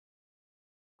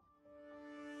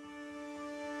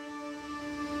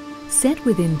Set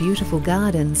within beautiful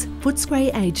gardens,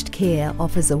 Footscray Aged Care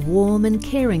offers a warm and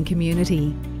caring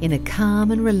community in a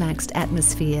calm and relaxed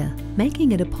atmosphere,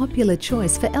 making it a popular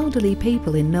choice for elderly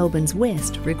people in Melbourne's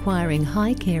west requiring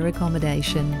high care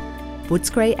accommodation.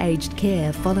 Footscray Aged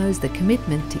Care follows the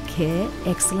commitment to care,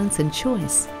 excellence and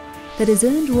choice that has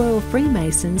earned Royal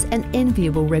Freemasons an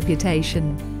enviable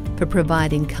reputation for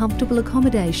providing comfortable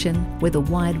accommodation with a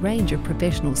wide range of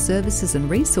professional services and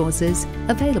resources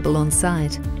available on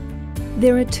site.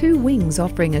 There are 2 wings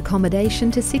offering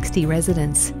accommodation to 60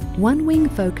 residents. One wing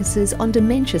focuses on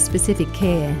dementia-specific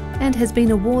care and has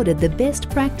been awarded the Best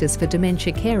Practice for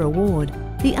Dementia Care Award.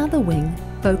 The other wing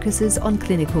focuses on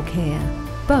clinical care.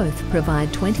 Both provide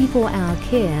 24-hour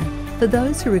care for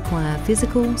those who require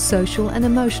physical, social and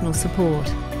emotional support.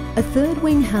 A third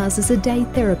wing houses a day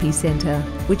therapy centre,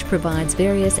 which provides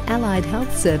various allied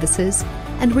health services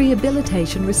and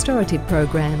rehabilitation restorative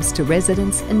programs to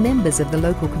residents and members of the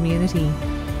local community.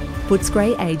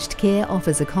 Footscray Aged Care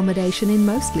offers accommodation in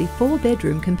mostly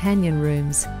 4-bedroom companion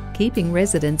rooms, keeping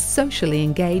residents socially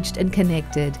engaged and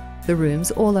connected. The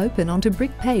rooms all open onto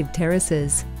brick-paved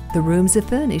terraces. The rooms are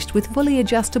furnished with fully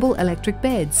adjustable electric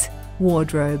beds,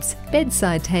 wardrobes,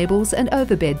 bedside tables and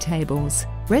overbed tables.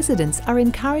 Residents are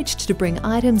encouraged to bring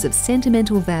items of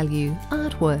sentimental value,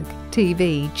 artwork,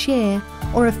 TV, chair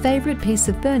or a favourite piece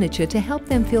of furniture to help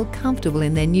them feel comfortable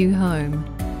in their new home.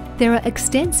 There are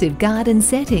extensive garden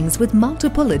settings with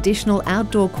multiple additional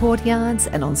outdoor courtyards,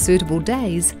 and on suitable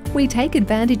days we take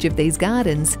advantage of these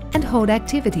gardens and hold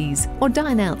activities or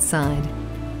dine outside.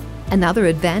 Another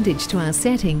advantage to our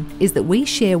setting is that we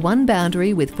share one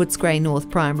boundary with Footscray North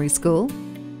Primary School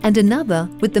and another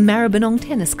with the Maribyrnong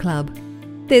Tennis Club.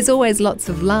 There's always lots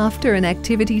of laughter and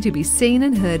activity to be seen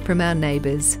and heard from our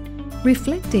neighbours.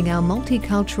 Reflecting our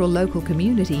multicultural local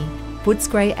community,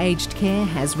 Footscray Aged Care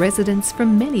has residents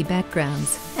from many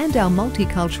backgrounds, and our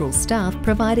multicultural staff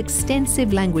provide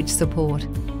extensive language support.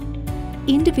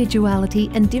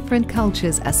 Individuality and different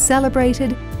cultures are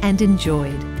celebrated and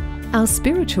enjoyed. Our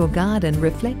spiritual garden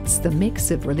reflects the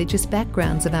mix of religious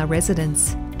backgrounds of our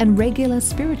residents, and regular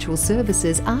spiritual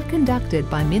services are conducted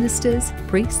by ministers,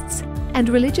 priests, and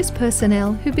religious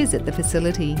personnel who visit the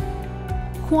facility.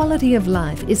 Quality of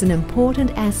life is an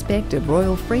important aspect of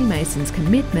Royal Freemasons'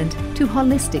 commitment to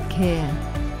holistic care.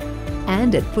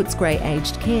 And at Footscray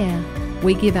Aged Care,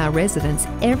 we give our residents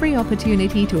every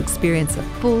opportunity to experience a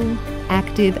full,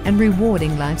 active and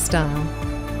rewarding lifestyle.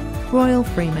 Royal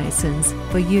Freemasons,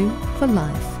 for you, for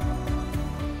life.